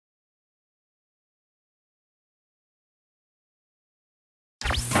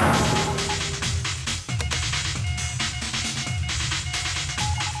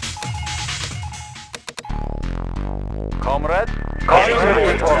Comrade?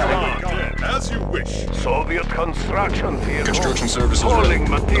 As you wish. Soviet construction vehicle. Construction services Hauling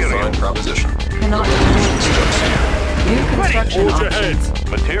ready. material. Define proposition. Cannot new construction Hold your options. heads.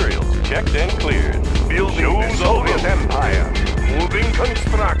 Materials checked and cleared. Building the Soviet Empire. Moving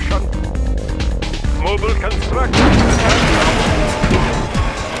construction. Mobile construction.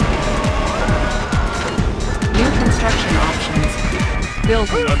 New construction options.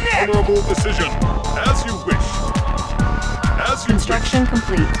 Building. An honorable decision. As you wish. As you Construction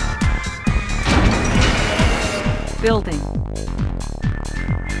complete. Building.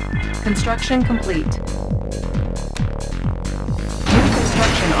 Construction complete. New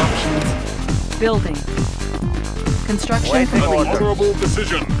construction options. Building. Construction Waiting wish. An complete. honorable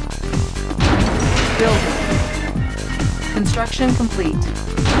decision. Building. Construction complete.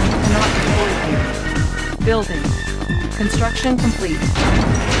 Cannot deploy here. Building. Construction complete.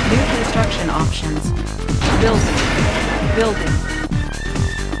 New construction options. Building. Building.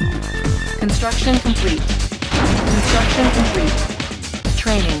 Construction complete. Construction complete.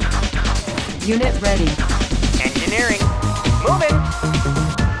 Training. Unit ready. Engineering. Moving.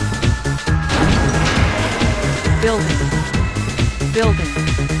 Building. Building.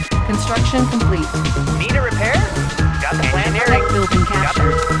 Construction complete. Need a repair? Got the plan ready. Building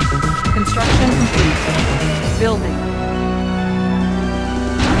captured. Construction complete. Building.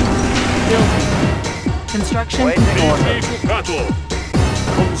 Building. Construction complete. Ready to battle.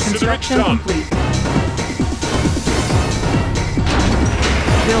 Consider it Construction done. complete.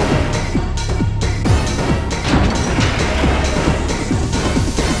 Building.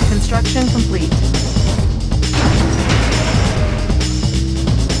 Construction complete.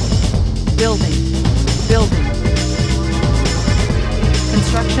 Building. Building.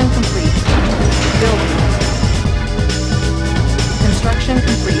 Construction complete. Building. Construction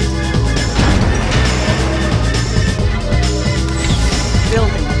complete.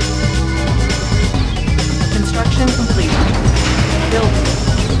 Building. Construction complete. Building.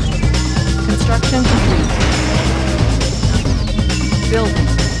 Construction complete. Building.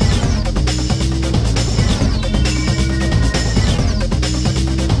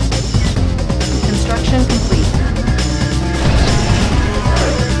 Construction complete.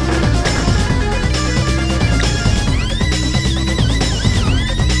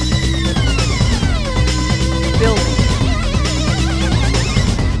 Building.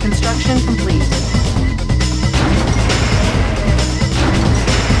 Construction complete.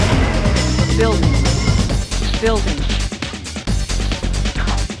 Building. Building.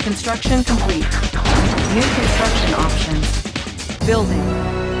 Construction complete. New construction options. Building.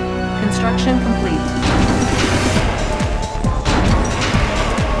 Construction complete.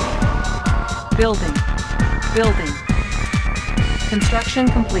 Building. Building. Construction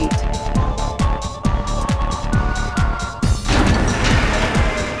complete.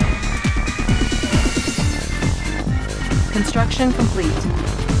 Construction complete.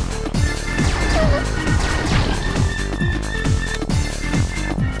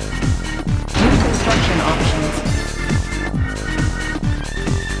 New construction options.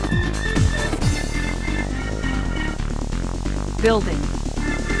 Building.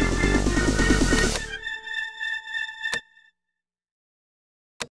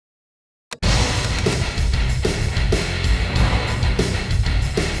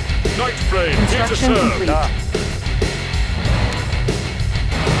 Night Flame, here to Construction serve. complete.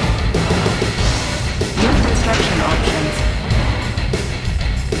 New construction options.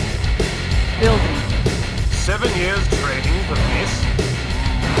 Building. 7 years training for this.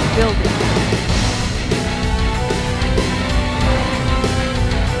 Building.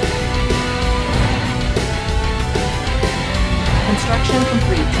 Construction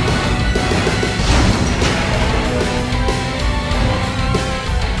complete.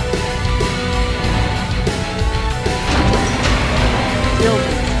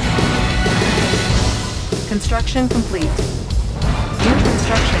 Building. Construction complete. New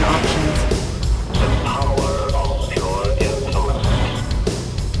construction options.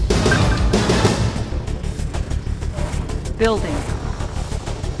 Building.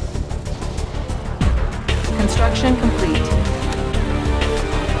 Construction complete.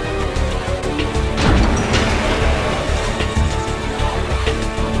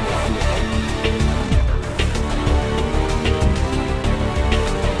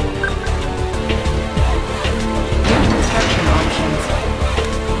 New construction options.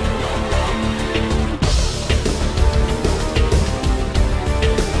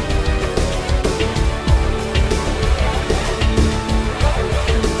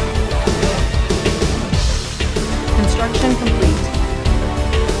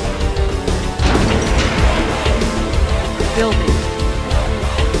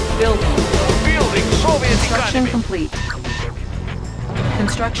 Building. Fielding Soviet Construction economy. complete.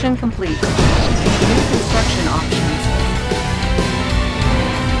 Construction complete. New construction options.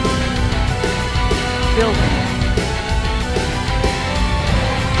 Building.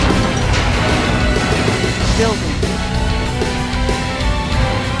 Building.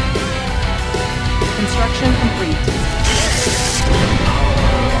 Construction complete.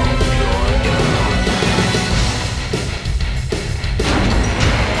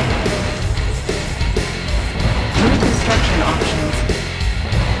 New construction options.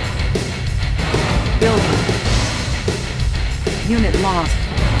 Building. Unit lost.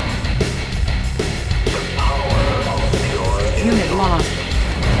 Unit lost.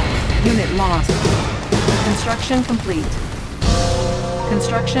 Unit lost. Construction complete.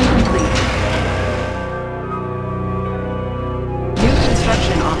 Construction complete. New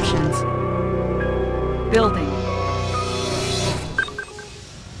construction options. Building.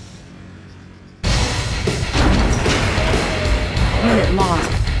 Unit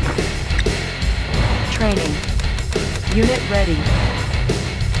lost. Training. Unit ready.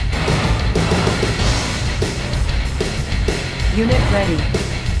 Unit ready.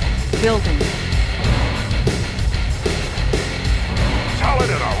 Building. Solid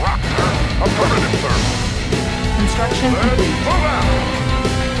as a rock, sir. Affirmative, sir. Construction Let's complete. move out.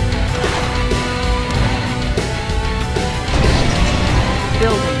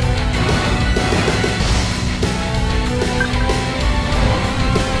 Building.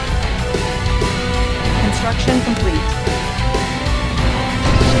 Construction complete.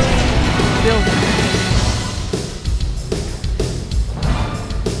 Building.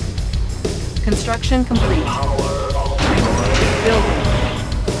 Construction complete. Building.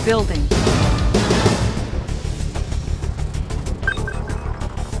 Building.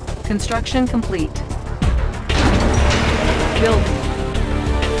 Construction complete. Building.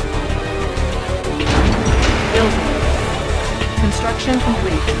 Building. Construction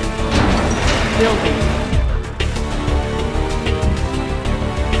complete. Building.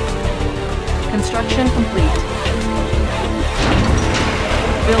 Construction complete.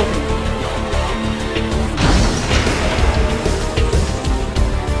 Building.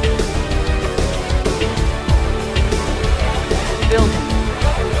 Building.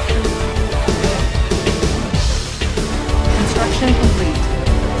 Construction complete.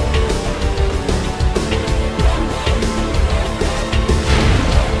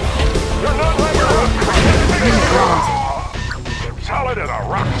 You're not like a rock. Unit lost. Solid as a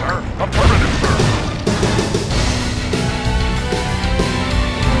rock, sir. Affirmative, sir.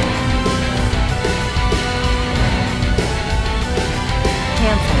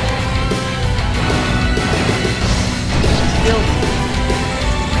 Cancel. Building.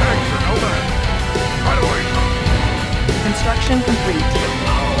 Thanks, sir. No man. Right away, sir. Construction complete.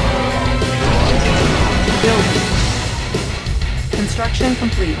 Building. Construction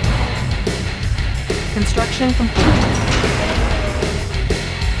complete. Construction complete.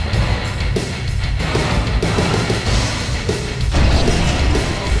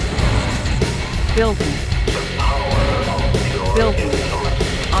 Building. Building.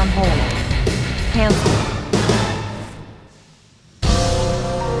 On hold. Cancel.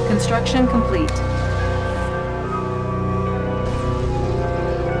 Construction complete.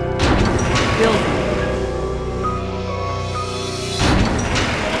 Building.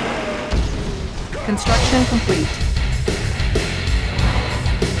 Construction complete.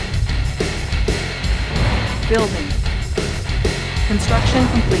 Building. Construction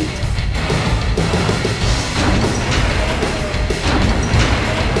complete.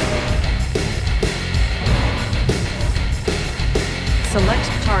 Select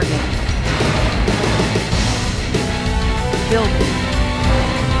target. Building.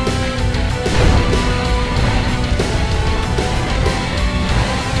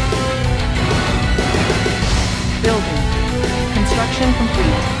 Building. Construction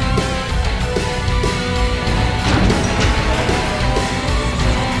complete.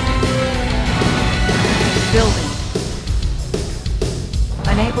 Building.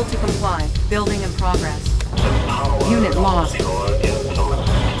 Unable to comply. Building in progress. Unit lost. New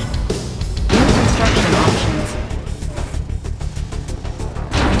construction options.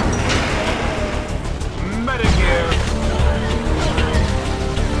 Medicare.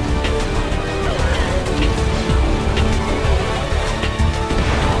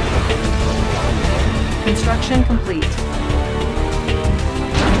 Construction complete.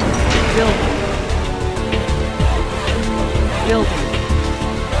 Building. Building.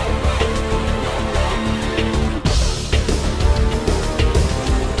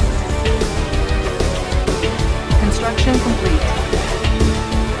 Construction complete.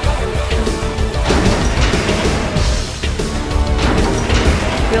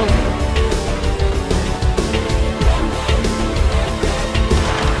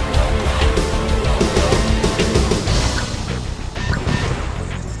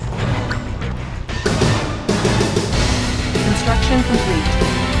 Construction complete.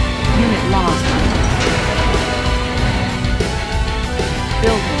 Unit lost.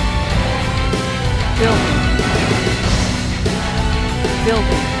 Building. Building.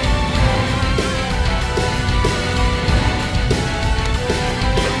 Building.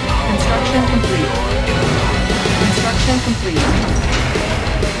 Construction complete. Construction complete.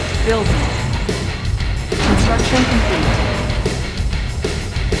 Building. Construction complete.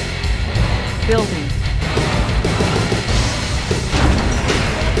 Building.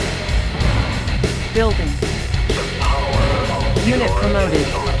 Building. Unit promoted.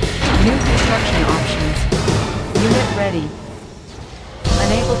 New construction options. Unit ready.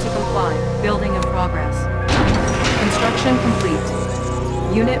 Unable to comply. Building in progress. Construction complete.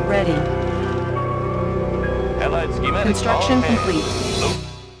 Unit ready. Allied schematics Construction on hand.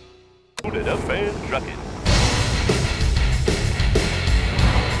 complete. Loaded up and trucking.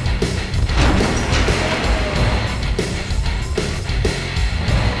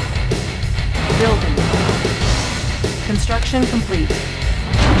 Building. Construction complete.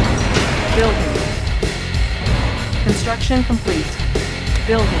 Building. Construction complete.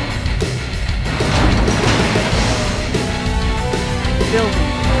 Building. Building.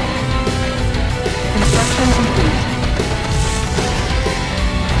 Construction complete.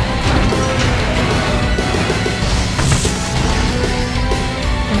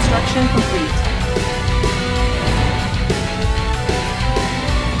 Construction complete.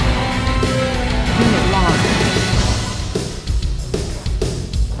 Unit lost.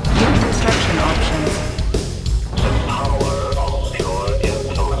 New construction options.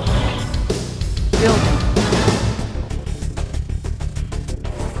 Building.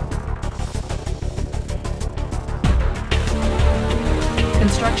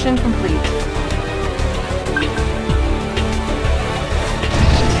 Construction complete.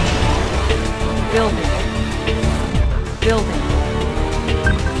 Building. Building.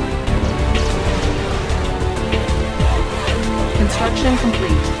 Construction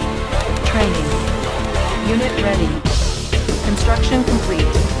complete. Training. Unit ready. Construction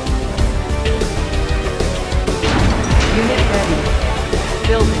complete. Unit ready.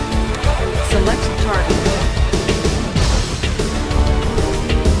 Building. Select target.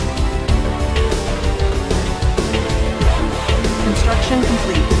 Construction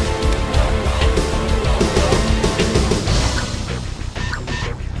complete.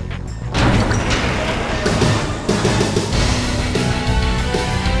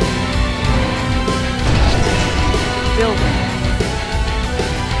 Building.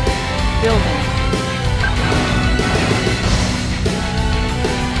 Building.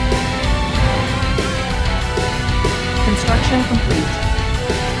 Construction complete.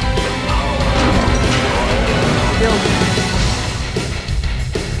 Building.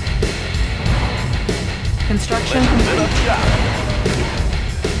 Construction complete.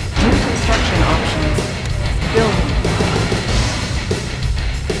 New construction options. Building.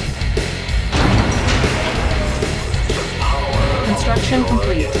 Construction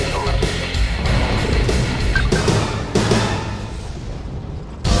complete.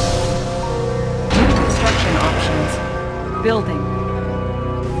 New construction options. Building.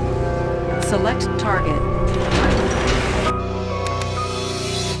 Select target.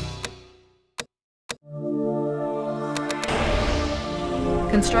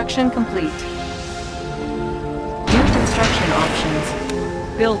 Construction complete. New construction options.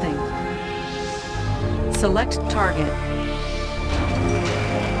 Building. Select target.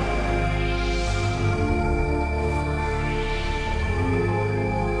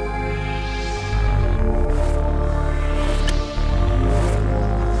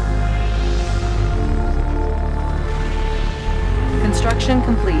 Construction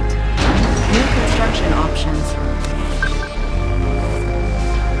complete. New construction options.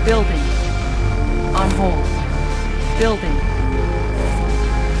 Building. On hold. Building.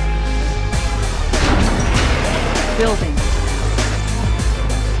 Building.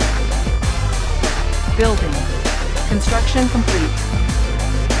 Building. Construction complete.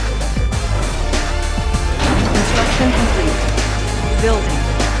 Construction complete. Building.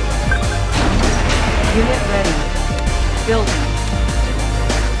 Unit ready. Building.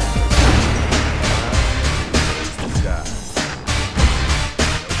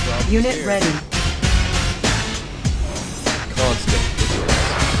 Unit ready. Constant vigilance.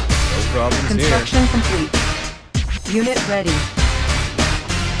 No problems Construction complete. Unit ready.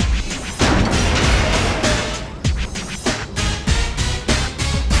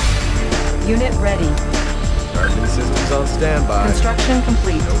 Unit ready. here. Targeting systems on standby. Construction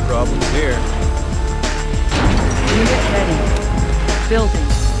complete. No problems here. Unit ready. Building.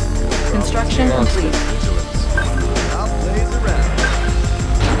 Construction Constant complete. vigilance. I'll blaze around.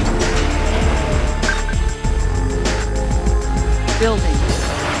 Building.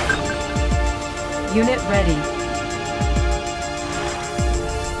 Unit ready.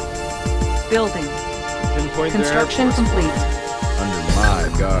 Building. Pinpoint their Air Construction Force complete. under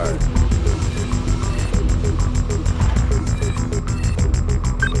my guard.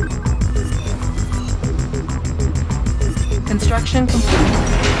 Construction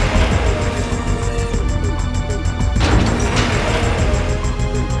complete.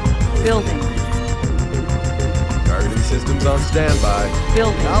 Building. Targeting systems on standby.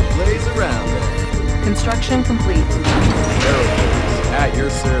 Building. I'll blaze around there. Construction complete. Aeroplanes at your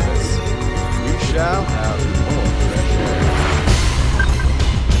service. We shall have more fresh air.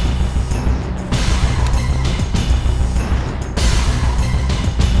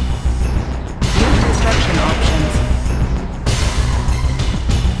 New construction options.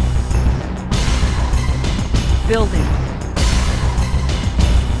 Building.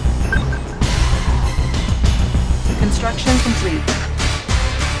 Construction complete.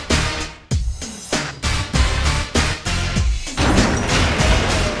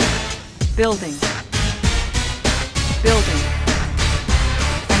 Building. Building.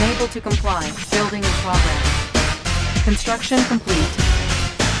 Unable to comply. Building in progress. Construction complete.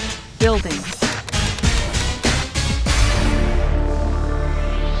 Building.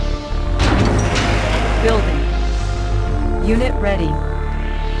 Building. Unit ready.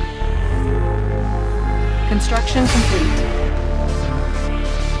 Construction complete.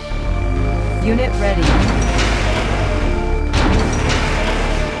 Unit ready.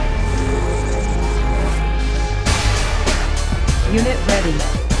 Unit ready.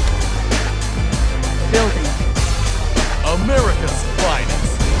 Building. America's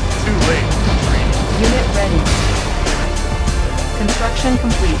finest. Too late for training. Unit ready. Construction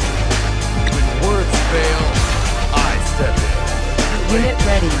complete. When words fail, I step in. Too late Unit for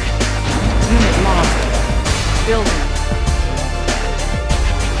ready. training. Unit lost. Building.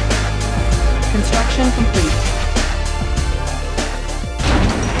 Construction complete.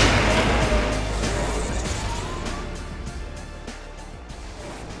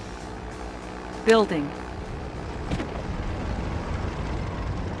 Building.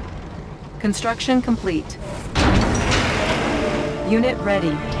 Construction complete. Unit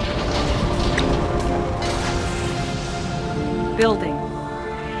ready. Building.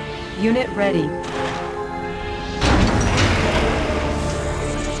 Unit ready.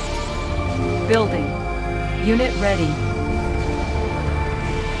 Building. Unit ready.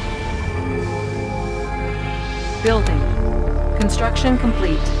 Building. Construction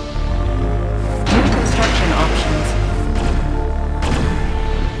complete. New construction options.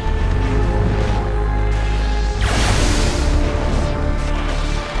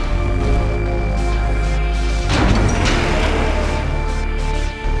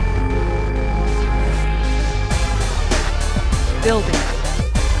 Building.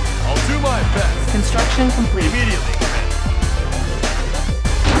 I'll do my best. Construction complete. Immediately.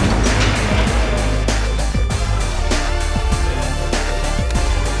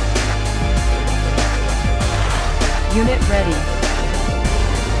 Unit ready.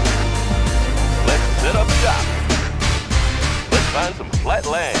 Let's set up shop. Let's find some flat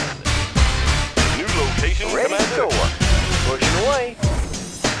land. New location, Ready to Commander. work. Pushing away.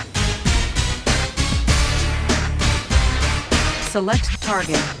 Select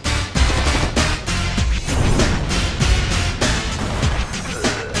target.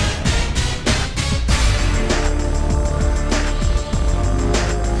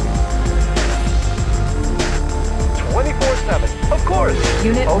 Of course.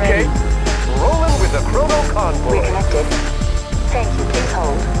 Unit Okay. ready. Rolling with the Chrono Convoy. Reconnected. Thank you. Please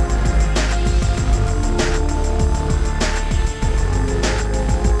hold.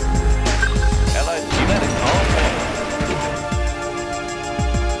 Allied schematic on hand.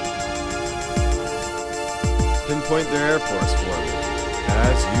 Pinpoint their Air Force for me.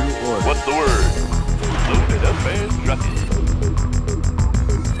 As you ordered. What's the word? Loaded up and trucking.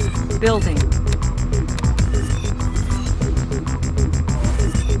 Building.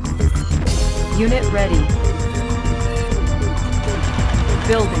 Unit ready.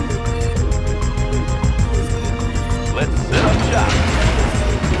 Building. Let's set up shop.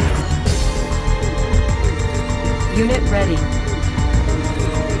 Unit ready.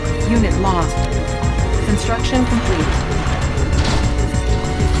 Unit lost. Construction complete.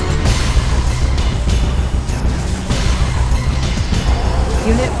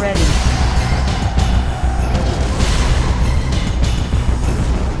 Unit ready.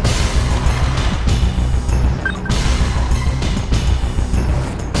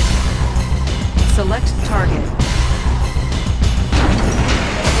 Select target.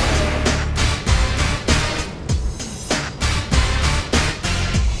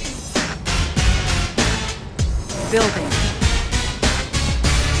 Building.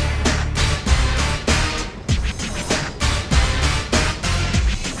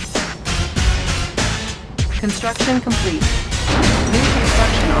 Construction complete. New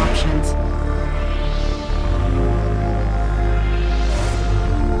construction options.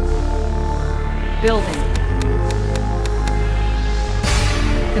 Building.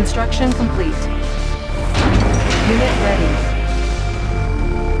 Construction complete. Unit ready.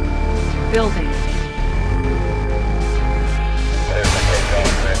 Building.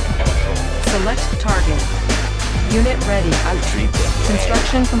 Select target. Unit ready. I'll treat them.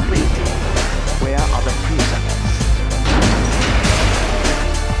 Construction complete. Where are the prisoners?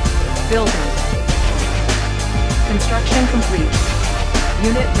 Building. Construction complete.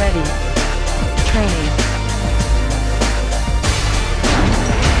 Unit ready. Training.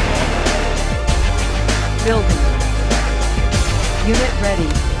 Building. Unit ready.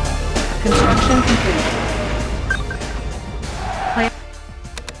 Construction complete. Plan.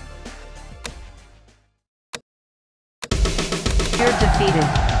 You're defeated.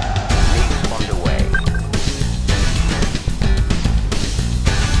 Leads on the way.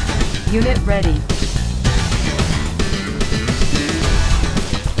 Unit ready.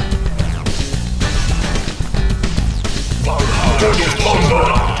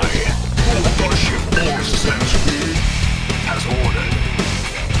 As ordered.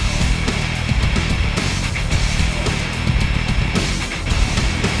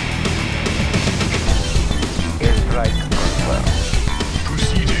 Airstrike confirmed.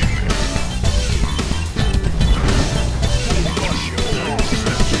 Proceeding.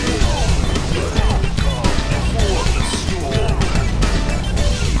 Before the storm.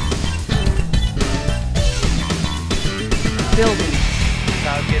 Building.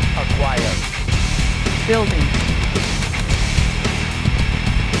 Target acquired. Building.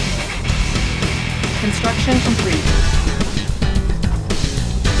 Construction complete.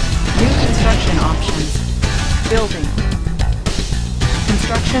 New construction options. Building.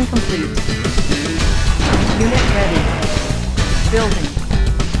 Construction complete. Unit ready. Building.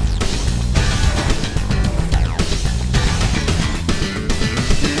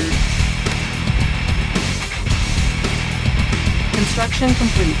 Construction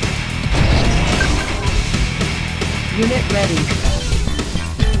complete. Unit ready.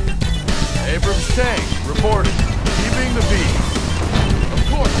 Abrams tank, reporting. Keeping the peace. Of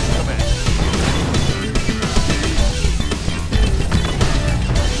course, Command.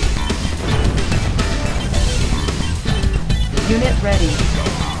 Unit ready.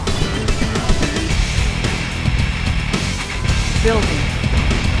 Building.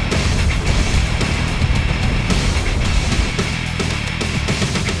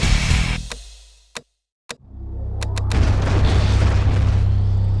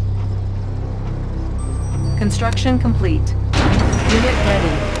 Construction complete. Unit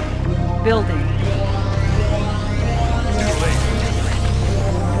ready. Building.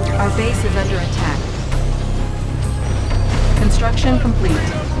 Our base is under attack. Construction complete.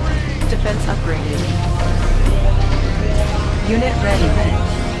 Defense upgraded. Unit ready.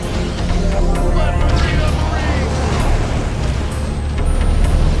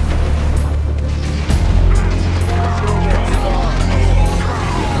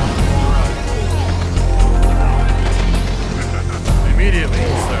 Immediately,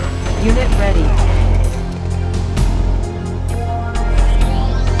 sir. Unit ready.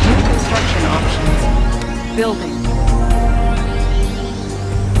 New construction options. Building.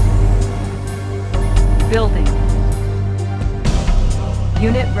 Building.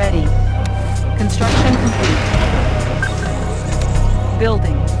 Unit ready. Construction complete.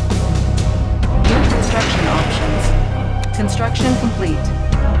 Building. New construction options. Construction complete.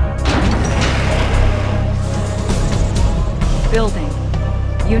 Building.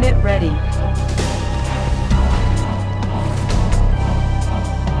 Unit ready.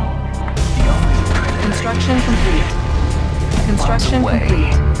 Construction complete. Construction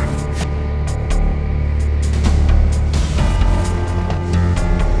complete.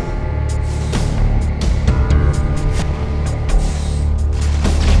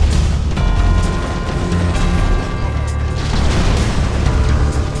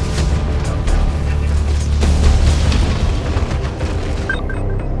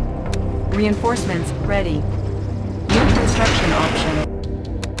 Reinforcements ready. New construction option.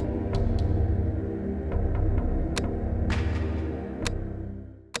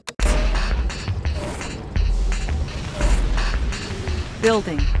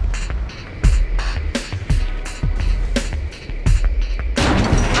 Building.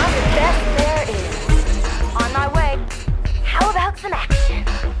 I'm the best there is. On my way. How about some action?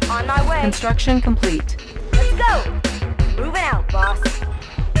 On my way. Construction complete. Let's go! Moving out, boss.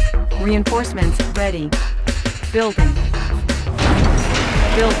 Reinforcements ready. Building.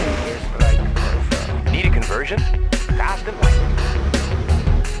 Building. Need a conversion? Fast and light.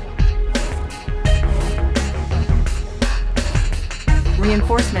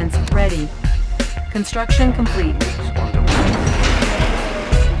 Reinforcements ready. Construction complete.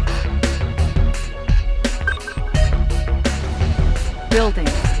 Building.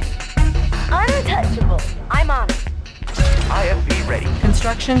 Untouchable. I'm on it. IFV ready.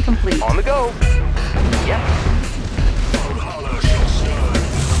 Construction complete. On the go. Yep. Valhalla shall stand.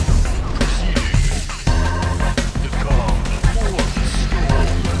 Proceeding. The calm before the storm.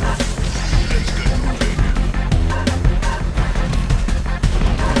 Let's get moving.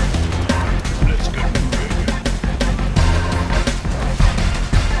 Let's get moving.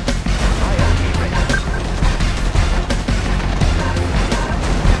 IFV ready.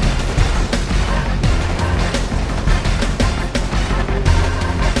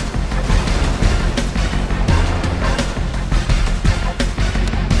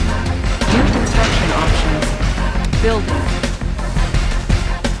 New construction options. Building.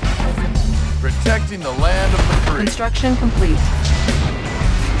 Protecting the land of the free. Construction complete.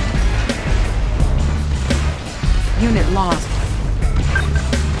 Unit lost.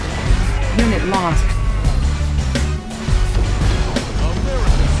 Unit lost.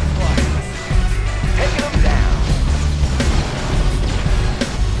 American suppliers. Taking them down.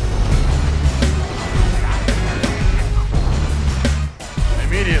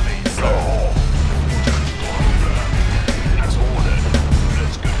 Immediately, sir. As ordered.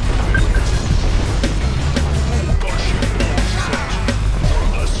 Let's get moving. Gushing more set from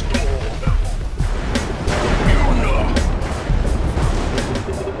the storm. You know.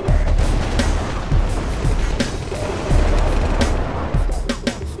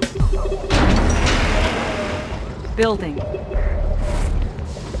 Building.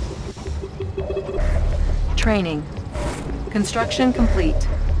 Training. Construction complete.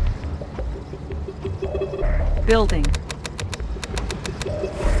 Building.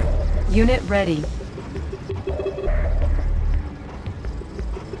 Unit ready.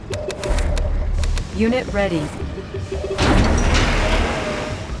 Unit ready.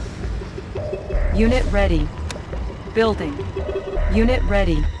 Unit ready. Building. Unit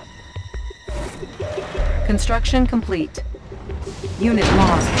ready. Construction complete. Unit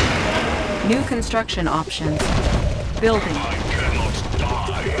lost. New construction options. Building. I cannot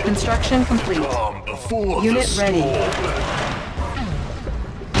die. Construction complete. Calm before Unit the ready. storm.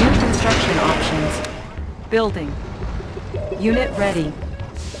 New construction options. Building. Unit ready.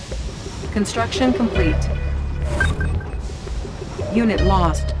 Construction complete. Unit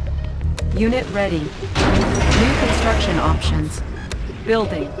lost. Unit ready. New construction options.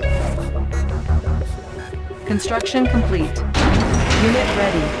 Building. Construction complete. Unit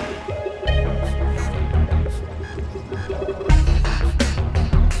ready.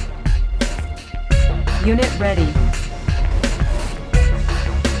 Unit ready.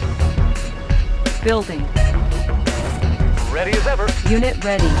 Building. Ready as ever. Unit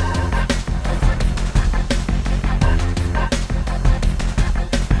ready.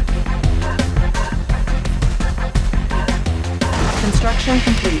 Construction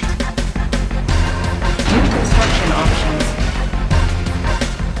complete. New construction options.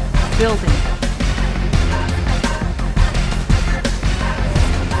 Building.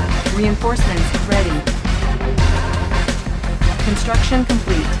 Reinforcements ready. Construction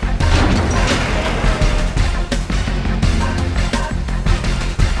complete.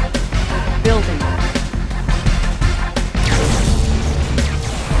 Building.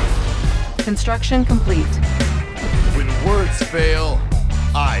 Construction complete. When words fail,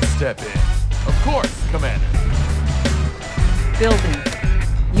 I step in. Of course, Commander. Building.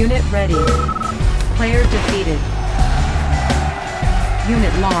 Unit ready. Player defeated.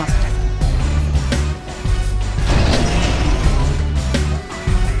 Unit lost.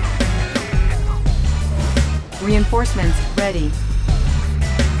 Reinforcements ready.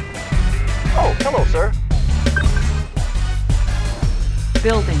 Oh, hello, sir.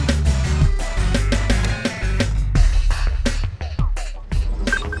 Building.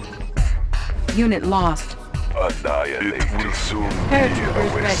 Unit lost. Annihilate. It will soon be Paratroopers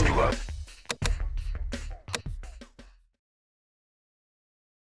a ready. wasteland.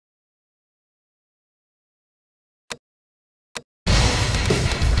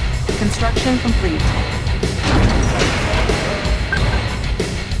 Construction complete.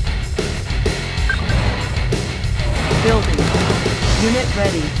 Building. Unit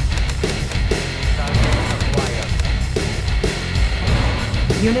ready.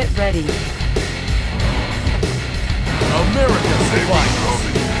 Unit ready. America's finest.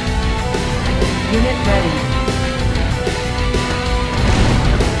 Unit ready.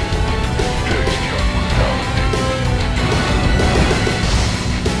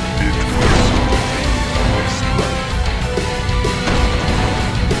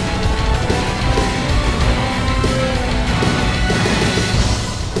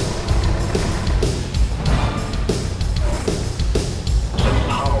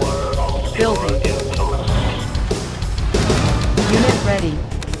 Building. Unit ready.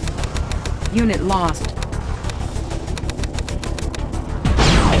 Unit lost.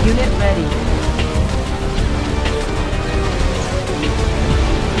 Unit ready.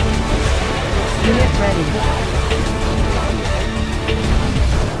 Unit ready.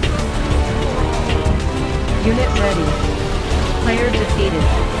 Unit ready. Player defeated.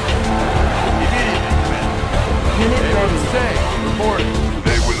 Unit ready. Say, reporting.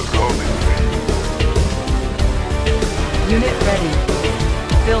 They will come in vain. Unit ready.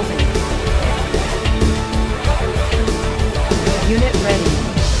 Building. Unit ready.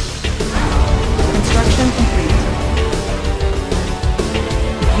 Construction complete.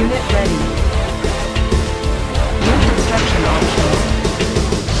 Unit ready. New construction options.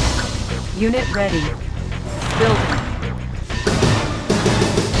 Unit ready. Building.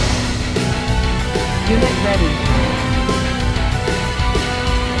 Unit ready.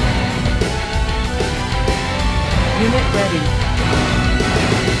 Unit ready.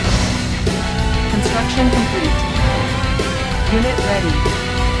 Construction complete. Unit ready.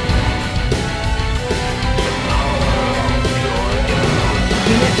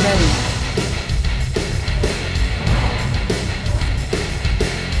 Unit ready.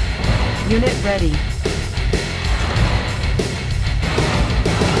 Unit ready.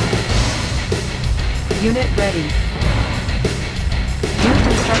 Unit ready. New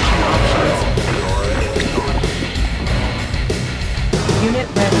construction options. Unit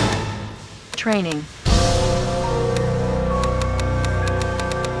ready. Training.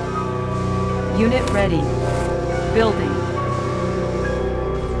 Unit ready. Building.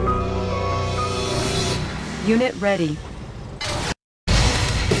 Unit ready.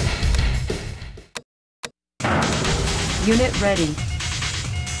 Unit ready.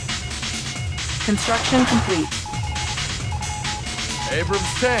 Construction complete.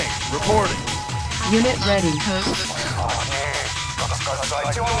 Abrams tank, reporting. Unit ready.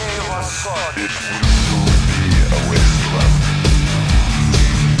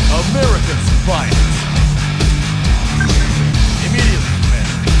 America's finest. Immediately,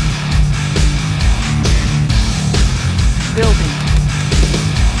 Commander. Building.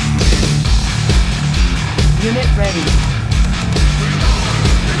 Unit ready.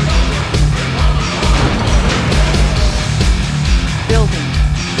 Building.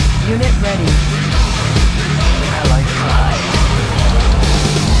 Unit ready.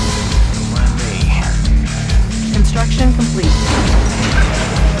 Construction complete.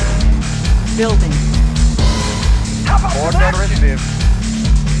 Building. Order received.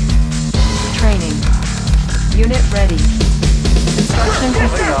 Training. Unit ready. Construction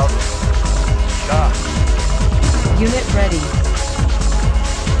complete. Unit ready.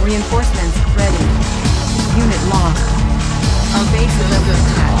 Reinforcements ready. Unit lost. Our base is under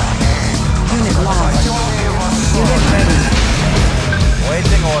attack. Unit lost. Unit ready.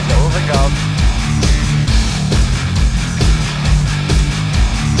 Waiting order. Moving out.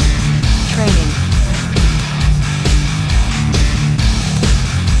 Training.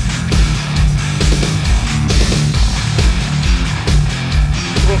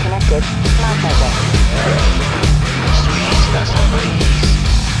 Reconnected.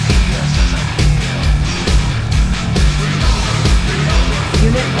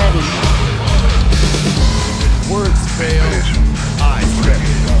 Unit ready. Words fail. Eyes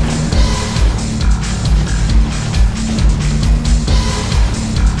ready.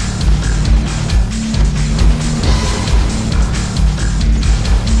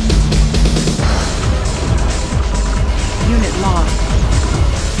 Unit lost.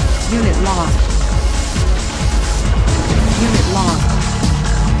 Unit lost. Unit lost.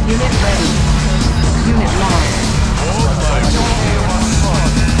 Unit ready. Unit lost.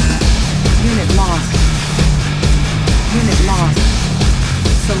 Unit lost. Unit lost.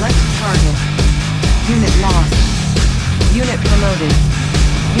 Select target. Unit lost. Unit promoted.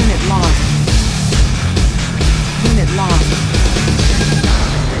 Unit lost. Unit lost.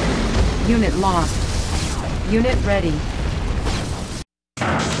 Unit lost. Unit ready.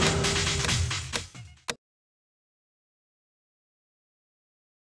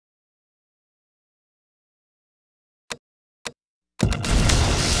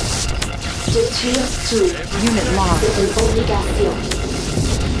 Switch Tier 2. Unit lost. C'est une obligation.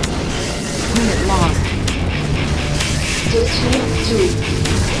 Unit lost. De Tier 2.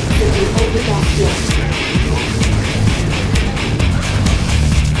 C'est une obligation.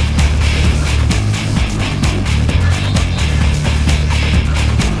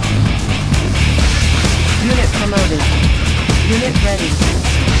 Unit promoted. Unit ready.